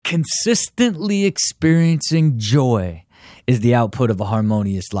consistently experiencing joy is the output of a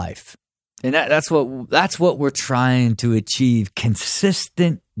harmonious life. And that's what we're trying to achieve,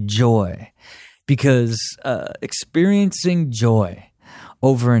 consistent joy. Because experiencing joy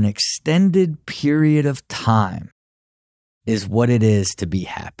over an extended period of time is what it is to be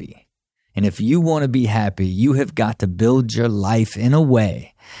happy. And if you want to be happy, you have got to build your life in a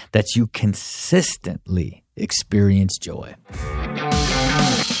way that you consistently experience joy.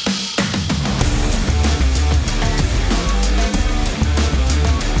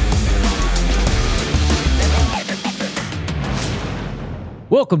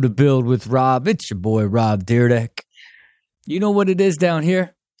 Welcome to Build with Rob. It's your boy, Rob Dyrdek. You know what it is down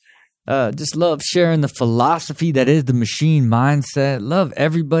here? Just love sharing the philosophy that is the machine mindset. Love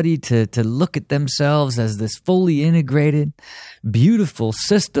everybody to look at themselves as this fully integrated, beautiful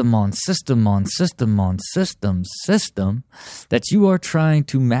system on system on system on system that you are trying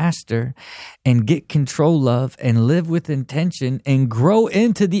to master and get control of and live with intention and grow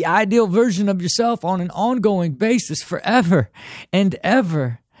into the ideal version of yourself on an ongoing basis forever and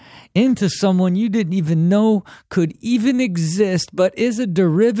ever. Into someone you didn't even know could even exist, but is a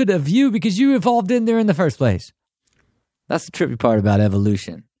derivative of you because you evolved in there in the first place. That's the trippy part about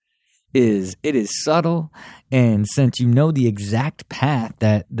evolution, is it is subtle, and since you know the exact path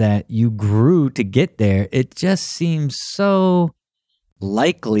that you grew to get there, it just seems so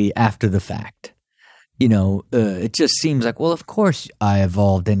likely after the fact. You know, it just seems like, well, of course I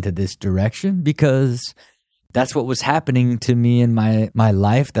evolved into this direction because that's what was happening to me in my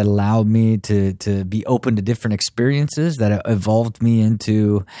life that allowed me to be open to different experiences, that evolved me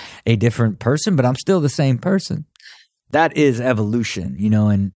into a different person, but I'm still the same person. That is evolution, you know,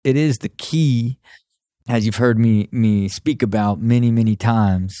 and it is the key, as you've heard me speak about many, many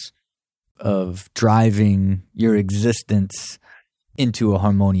times, of driving your existence into a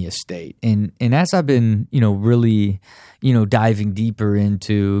harmonious state. And as I've been, really, diving deeper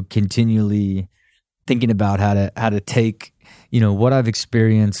into continually thinking about how to take, what I've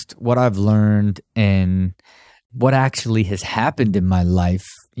experienced, what I've learned, and what actually has happened in my life,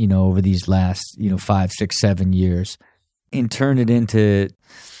 over these last, 5, 6, 7 years, and turn it into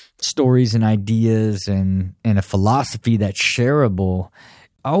stories and ideas and a philosophy that's shareable.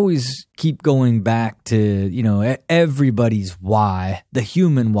 I always keep going back to, everybody's why. The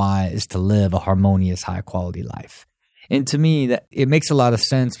human why is to live a harmonious, high quality life. And to me, that it makes a lot of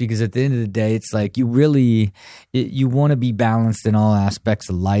sense because at the end of the day, it's like you want to be balanced in all aspects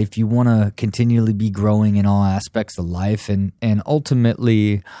of life. You want to continually be growing in all aspects of life, and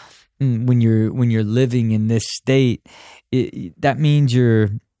ultimately, when you're living in this state, that means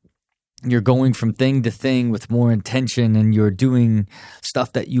you're going from thing to thing with more intention, and you're doing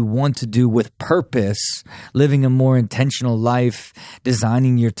stuff that you want to do with purpose, living a more intentional life,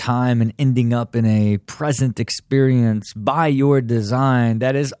 designing your time and ending up in a present experience by your design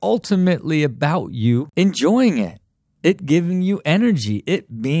that is ultimately about you enjoying it giving you energy,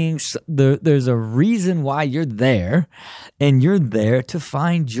 it being there's a reason why you're there, and you're there to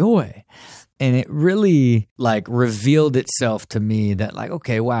find joy. And it really revealed itself to me that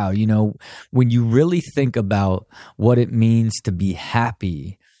okay, wow, when you really think about what it means to be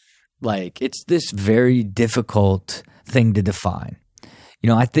happy, it's this very difficult thing to define.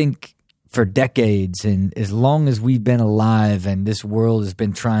 I think for decades, and as long as we've been alive and this world has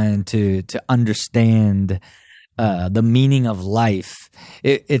been trying to understand the meaning of life,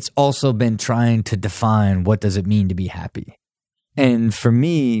 it's also been trying to define what does it mean to be happy. And for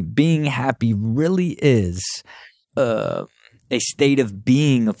me, being happy really is a state of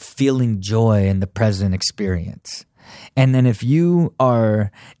being, of feeling joy in the present experience. And then if you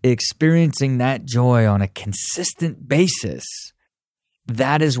are experiencing that joy on a consistent basis,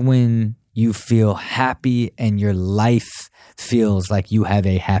 that is when you feel happy and your life feels like you have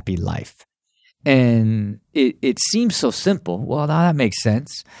a happy life. And it seems so simple. Well, that makes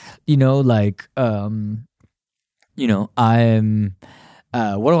sense. I'm,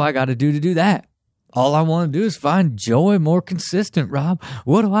 what do I got to do that? All I want to do is find joy more consistent, Rob.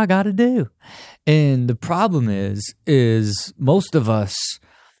 What do I got to do? And the problem is most of us,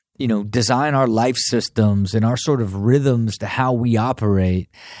 design our life systems and our sort of rhythms to how we operate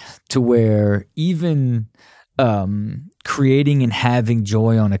to where even creating and having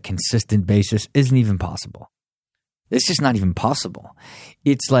joy on a consistent basis isn't even possible. It's just not even possible.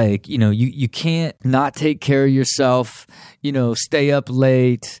 It's you can't not take care of yourself, stay up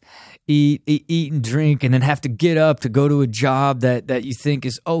late, eat and drink, and then have to get up to go to a job that you think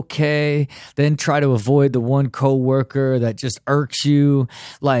is okay, then try to avoid the one coworker that just irks you,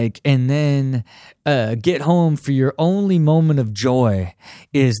 and then get home for your only moment of joy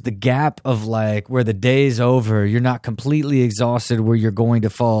is the gap of where the day's over, you're not completely exhausted where you're going to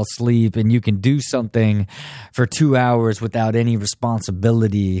fall asleep and you can do something for 2 hours without any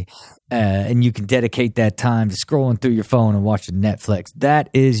responsibility. And you can dedicate that time to scrolling through your phone and watching Netflix. That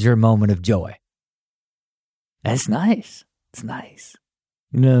is your moment of joy. That's nice. It's nice.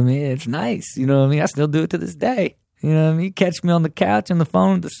 You know what I mean? It's nice. You know what I mean? I still do it to this day. You know what I mean? You catch me on the couch and the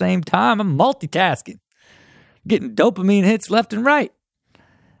phone at the same time. I'm multitasking. Getting dopamine hits left and right.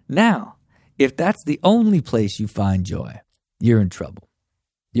 Now, if that's the only place you find joy, you're in trouble.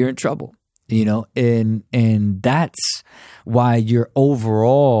 You're in trouble. And that's why your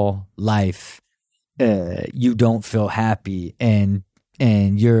overall life, you don't feel happy and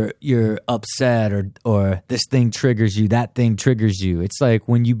you're upset or this thing triggers you, that thing triggers you. It's like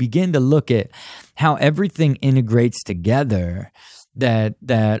when you begin to look at how everything integrates together,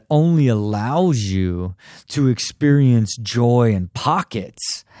 that only allows you to experience joy in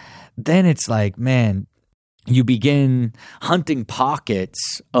pockets, then it's like, man, you begin hunting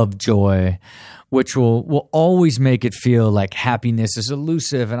pockets of joy, which will always make it feel like happiness is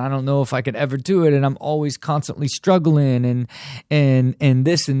elusive and I don't know if I could ever do it and I'm always constantly struggling and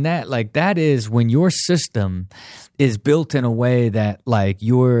this and that. That is when your system is built in a way that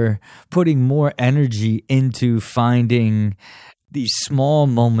you're putting more energy into finding these small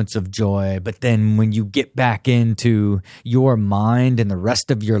moments of joy, but then when you get back into your mind and the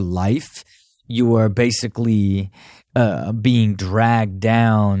rest of your life, you are basically being dragged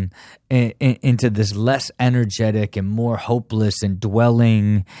down into this less energetic and more hopeless and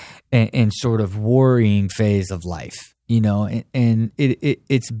dwelling and sort of worrying phase of life, and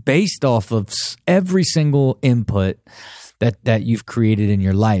it's based off of every single input that you've created in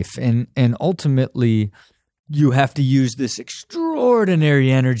your life. And ultimately, you have to use this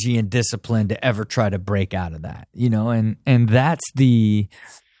extraordinary energy and discipline to ever try to break out of that, and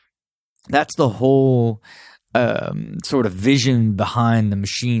that's the whole sort of vision behind the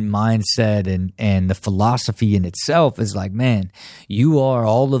machine mindset and the philosophy in itself is man, you are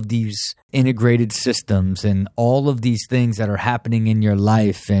all of these integrated systems and all of these things that are happening in your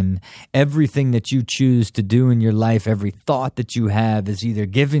life, and everything that you choose to do in your life, every thought that you have is either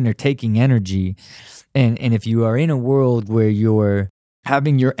giving or taking energy. And if you are in a world where you're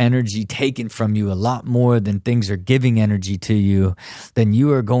having your energy taken from you a lot more than things are giving energy to you, then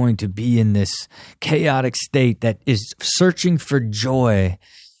you are going to be in this chaotic state that is searching for joy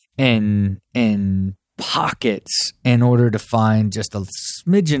and pockets in order to find just a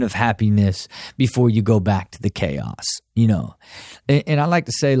smidgen of happiness before you go back to the chaos, And I like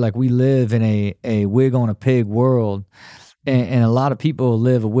to say, we live in a wig on a pig world, and a lot of people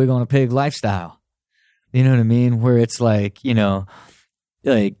live a wig on a pig lifestyle. You know what I mean? Where it's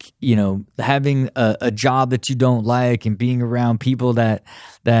having a job that you don't like and being around people that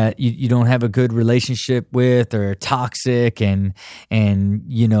you don't have a good relationship with or are toxic and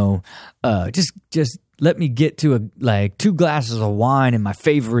just let me get to 2 glasses of wine in my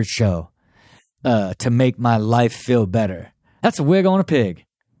favorite show to make my life feel better. That's a wig on a pig.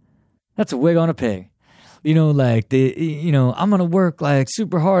 That's a wig on a pig. I'm going to work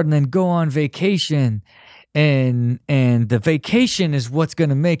super hard and then go on vacation. And the vacation is what's going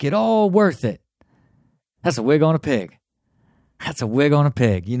to make it all worth it. That's a wig on a pig. That's a wig on a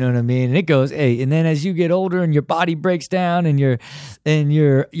pig. You know what I mean? And it goes, and then as you get older and your body breaks down and you're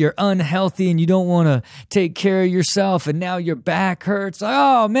unhealthy and you don't want to take care of yourself and now your back hurts.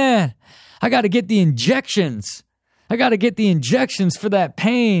 Oh man, I got to get the injections. I got to get the injections for that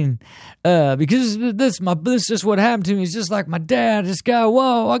pain because this is what happened to me. It's just like my dad. This guy,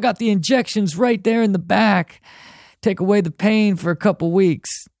 whoa, I got the injections right there in the back. Take away the pain for a couple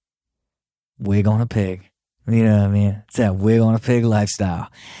weeks. Wig on a pig. You know what I mean? It's that wig on a pig lifestyle.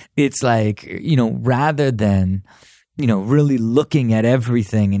 It's rather than, really looking at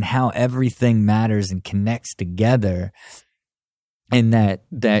everything and how everything matters and connects together, and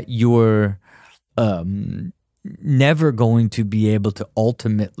that you're never going to be able to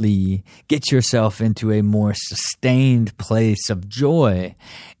ultimately get yourself into a more sustained place of joy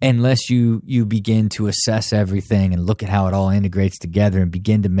unless you begin to assess everything and look at how it all integrates together and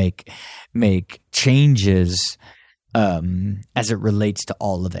begin to make changes as it relates to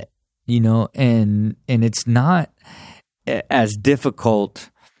all of it, and it's not as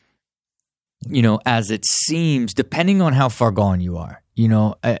difficult, as it seems, depending on how far gone you are,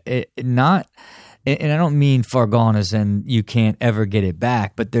 and I don't mean far gone as in you can't ever get it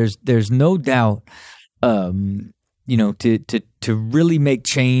back, but there's no doubt, to really make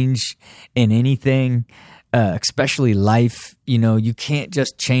change in anything, especially life, you can't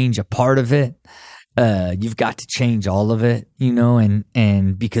just change a part of it. You've got to change all of it,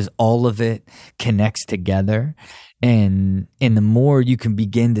 and because all of it connects together. And the more you can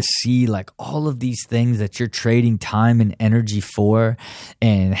begin to see like all of these things that you're trading time and energy for,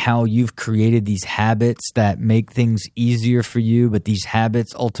 and how you've created these habits that make things easier for you, but these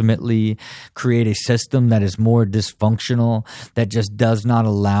habits ultimately create a system that is more dysfunctional, that just does not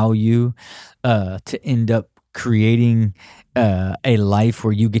allow you to end up creating a life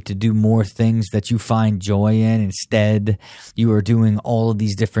where you get to do more things that you find joy in. Instead, you are doing all of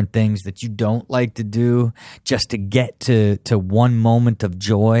these different things that you don't like to do just to get to one moment of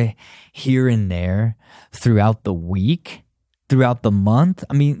joy here and there throughout the week, throughout the month.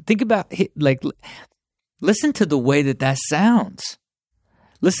 I mean, think about listen to the way that sounds.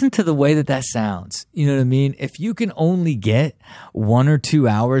 Listen to the way that sounds. You know what I mean? If you can only get 1 or 2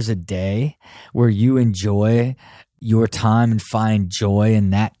 hours a day where you enjoy your time and find joy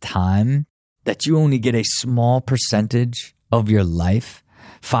in that time, that you only get a small percentage of your life,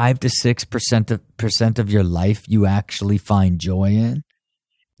 5 to 6% of your life you actually find joy in,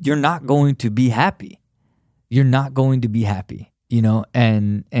 you're not going to be happy. You're not going to be happy.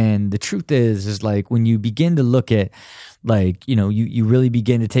 And the truth is like when you begin to look at you really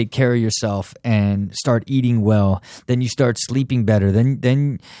begin to take care of yourself and start eating well, then you start sleeping better,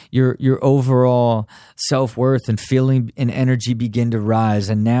 then your overall self-worth and feeling and energy begin to rise,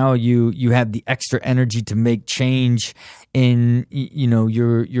 and now you have the extra energy to make change in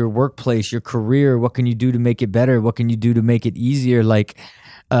your workplace, your career. What can you do to make it better? What can you do to make it easier?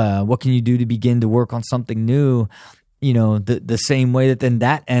 What can you do to begin to work on something new? The same way that then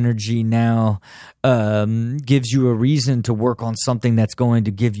that energy now gives you a reason to work on something that's going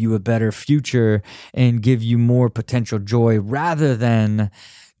to give you a better future and give you more potential joy, rather than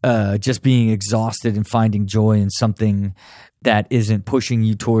just being exhausted and finding joy in something that isn't pushing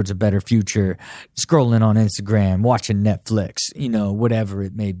you towards a better future, scrolling on Instagram, watching Netflix, whatever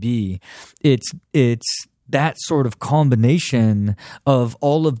it may be. It's that sort of combination of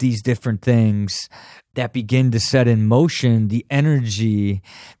all of these different things that begin to set in motion the energy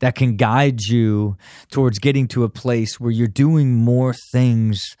that can guide you towards getting to a place where you're doing more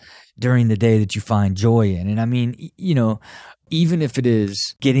things during the day that you find joy in. And I mean, even if it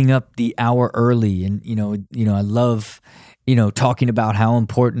is getting up the hour early, and, I love, talking about how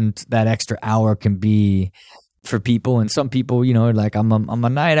important that extra hour can be for people. And some people, are like, I'm a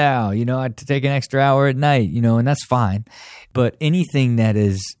night owl, I take an extra hour at night, and that's fine. But anything that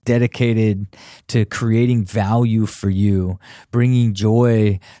is dedicated to creating value for you, bringing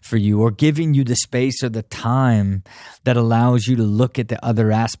joy for you, or giving you the space or the time that allows you to look at the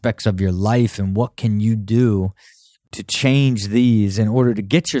other aspects of your life and what can you do to change these in order to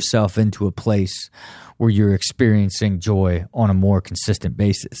get yourself into a place where you're experiencing joy on a more consistent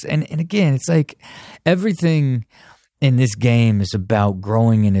basis. And again, it's like everything in this game is about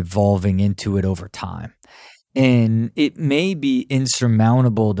growing and evolving into it over time. And it may be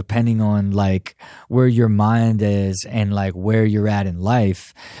insurmountable depending on like where your mind is and like where you're at in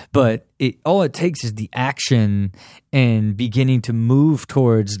life. But all it takes is the action and beginning to move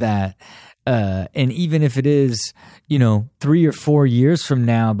towards that. And even if it is, 3 or 4 years from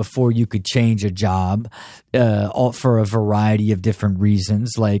now before you could change a job, all for a variety of different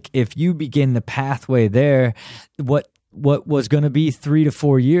reasons, like if you begin the pathway there, what was going to be 3 to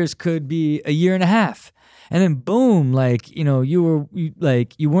 4 years could be a year and a half. And then boom,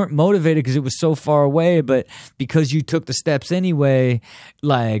 you weren't motivated because it was so far away, but because you took the steps anyway,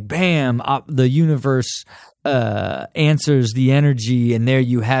 like bam, the universe answers the energy, and there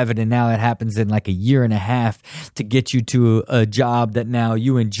you have it. And now it happens in like a year and a half to get you to a job that now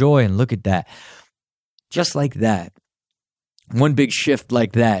you enjoy. And look at that. Just like that. One big shift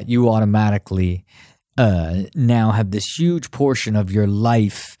like that, you automatically now have this huge portion of your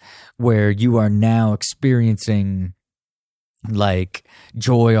life where you are now experiencing like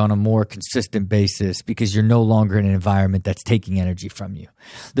joy on a more consistent basis because you're no longer in an environment that's taking energy from you.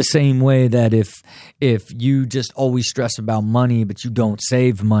 The same way that if you just always stress about money, but you don't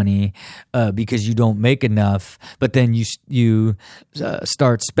save money because you don't make enough, but then you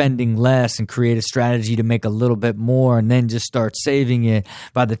start spending less and create a strategy to make a little bit more and then just start saving it.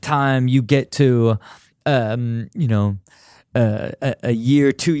 By the time you get to a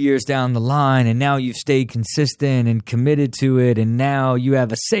year, 2 years down the line, and now you've stayed consistent and committed to it, and now you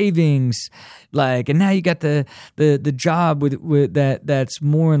have a savings, and now you got the job with that's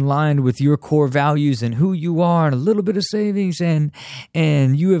more in line with your core values and who you are, and a little bit of savings, and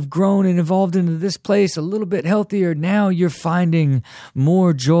you have grown and evolved into this place a little bit healthier. Now you're finding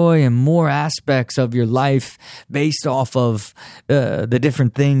more joy and more aspects of your life based off of the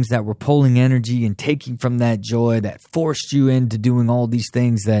different things that were pulling energy and taking from that joy that forced you into doing all these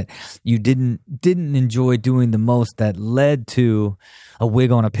things that you didn't enjoy doing the most, that led to a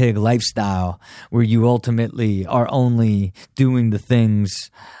wig on a pig lifestyle where you ultimately are only doing the things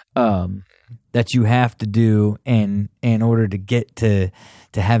that you have to do in order to get to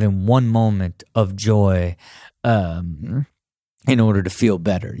having one moment of joy in order to feel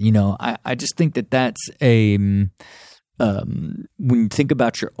better. I just think that's when you think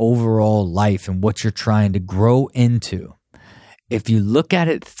about your overall life and what you're trying to grow into, if you look at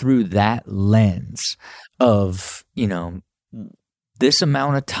it through that lens of, this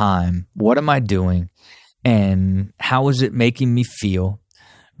amount of time, what am I doing, and how is it making me feel,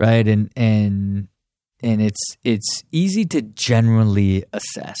 right? And it's easy to generally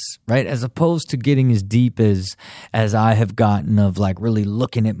assess, right? As opposed to getting as deep as I have gotten of really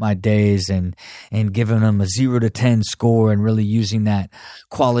looking at my days and giving them a 0 to 10 score and really using that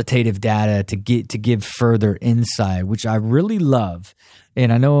qualitative data to give further insight, which I really love.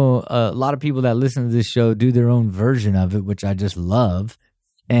 And I know a lot of people that listen to this show do their own version of it, which I just love.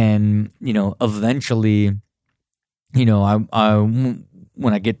 And, eventually, I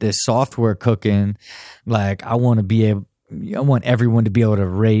when I get this software cooking, I want everyone to be able to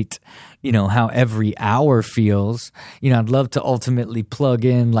rate, how every hour feels. I'd love to ultimately plug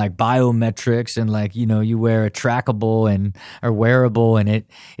in biometrics and you wear a trackable or wearable, and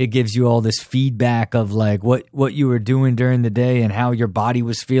it gives you all this feedback of what you were doing during the day and how your body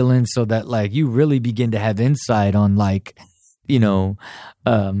was feeling, so that you really begin to have insight on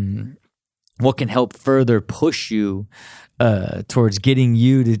what can help further push you towards getting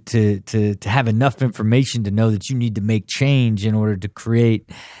you to have enough information to know that you need to make change in order to create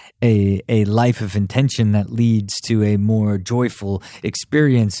a life of intention that leads to a more joyful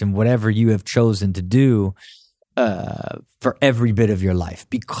experience in whatever you have chosen to do for every bit of your life,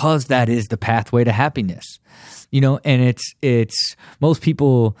 because that is the pathway to happiness. And it's most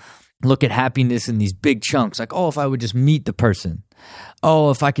people look at happiness in these big chunks, if I would just meet the person.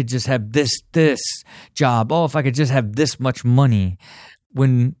 Oh, if I could just have this job. Oh, if I could just have this much money.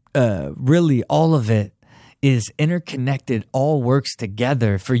 When really all of it is interconnected, all works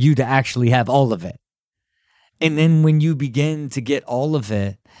together for you to actually have all of it. And then when you begin to get all of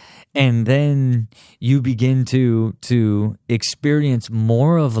it, and then you begin to experience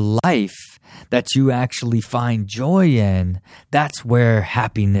more of life that you actually find joy in, that's where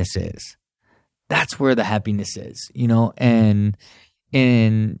happiness is. That's where the happiness is, and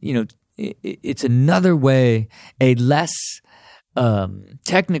it's another way, a less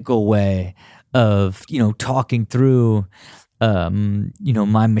technical way of, talking through,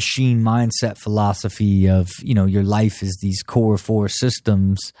 my machine mindset philosophy of, your life is these core 4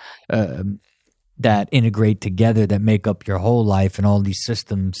 systems that integrate together, that make up your whole life, and all these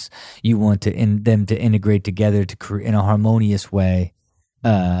systems you want them to integrate together in a harmonious way.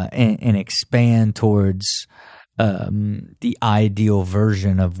 And expand towards the ideal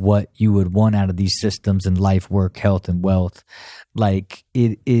version of what you would want out of these systems in life, work, health, and wealth.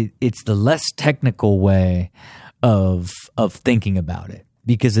 It's the less technical way of thinking about it,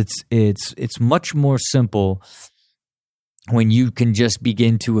 because it's much more simple when you can just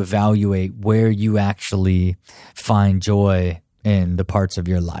begin to evaluate where you actually find joy in the parts of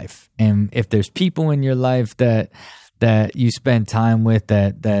your life. And if there's people in your life that you spend time with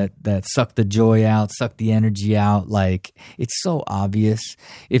that suck the joy out, suck the energy out, it's so obvious.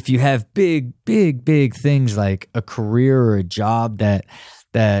 If you have big things like a career or a job that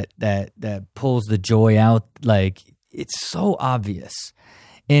pulls the joy out, it's so obvious.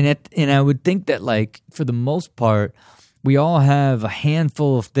 And I would think that for the most part, we all have a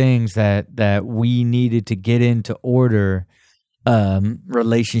handful of things that we needed to get into order.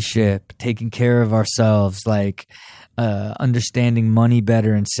 Relationship, taking care of ourselves, understanding money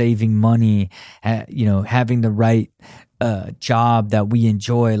better and saving money, having the right job that we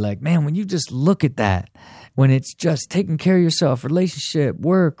enjoy. Man, when you just look at that, when it's just taking care of yourself, relationship,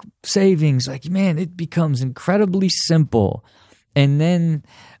 work, savings, it becomes incredibly simple And then,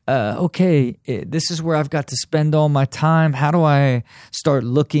 this is where I've got to spend all my time. How do I start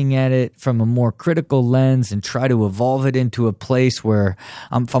looking at it from a more critical lens and try to evolve it into a place where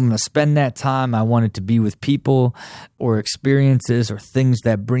if I'm going to spend that time, I want it to be with people or experiences or things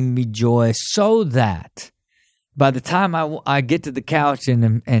that bring me joy, so that by the time I get to the couch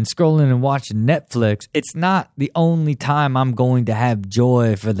and scrolling and watching Netflix, it's not the only time I'm going to have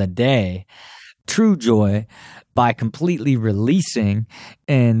joy for the day. True joy by completely releasing,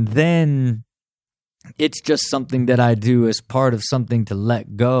 and then it's just something that I do as part of something to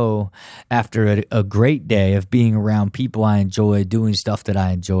let go after a great day of being around people I enjoy, doing stuff that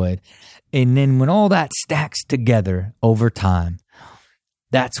I enjoyed. And then when all that stacks together over time,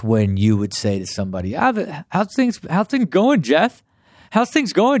 that's when you would say to somebody, how's things going, Jeff? How's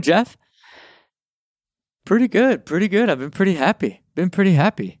things going, Jeff? Pretty good. I've been pretty happy.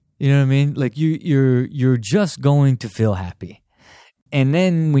 You know what I mean? Like you're just going to feel happy. And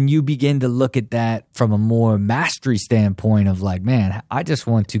then when you begin to look at that from a more mastery standpoint of like, man, I just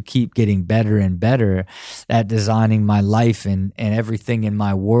want to keep getting better and better at designing my life and everything in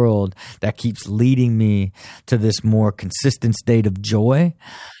my world that keeps leading me to this more consistent state of joy,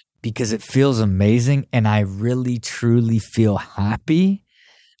 because it feels amazing and I really truly feel happy.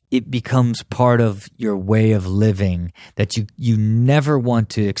 It becomes part of your way of living that you never want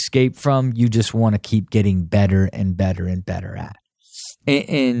to escape from. You just want to keep getting better and better and better at.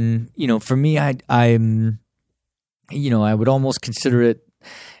 And for me, I would almost consider it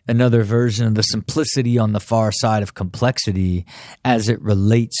another version of the simplicity on the far side of complexity as it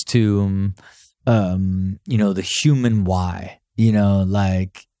relates to, the human why.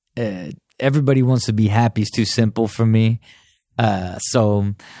 Everybody wants to be happy is too simple for me.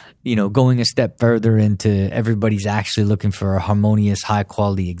 So, going a step further into everybody's actually looking for a harmonious, high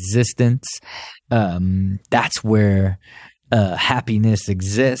quality existence. That's where happiness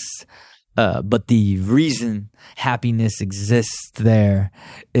exists. But the reason happiness exists there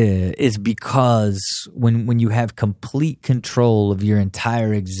is because when you have complete control of your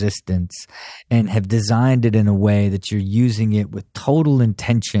entire existence and have designed it in a way that you're using it with total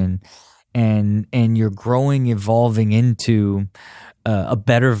intention, and you're growing, evolving into a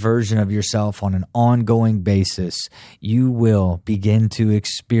better version of yourself on an ongoing basis, you will begin to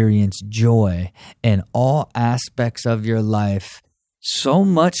experience joy in all aspects of your life, so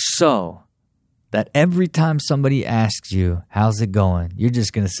much so that every time somebody asks you, how's it going? You're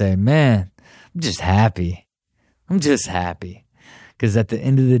just going to say, man, I'm just happy. Because at the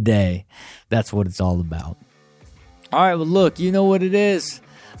end of the day, that's what it's all about. All right, well, look, you know what it is.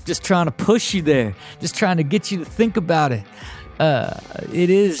 Just trying to push you there. Just trying to get you to think about it. It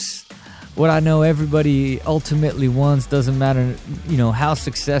is what I know everybody ultimately wants. Doesn't matter, how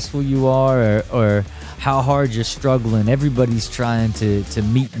successful you are or how hard you're struggling. Everybody's trying to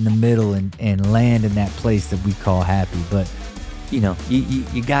meet in the middle and land in that place that we call happy. But, you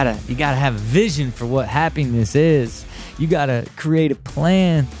gotta have a vision for what happiness is. You gotta create a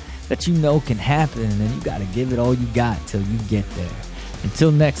plan that can happen, and then you gotta give it all you got till you get there.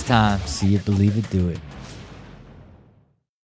 Until next time, see it, believe it, do it.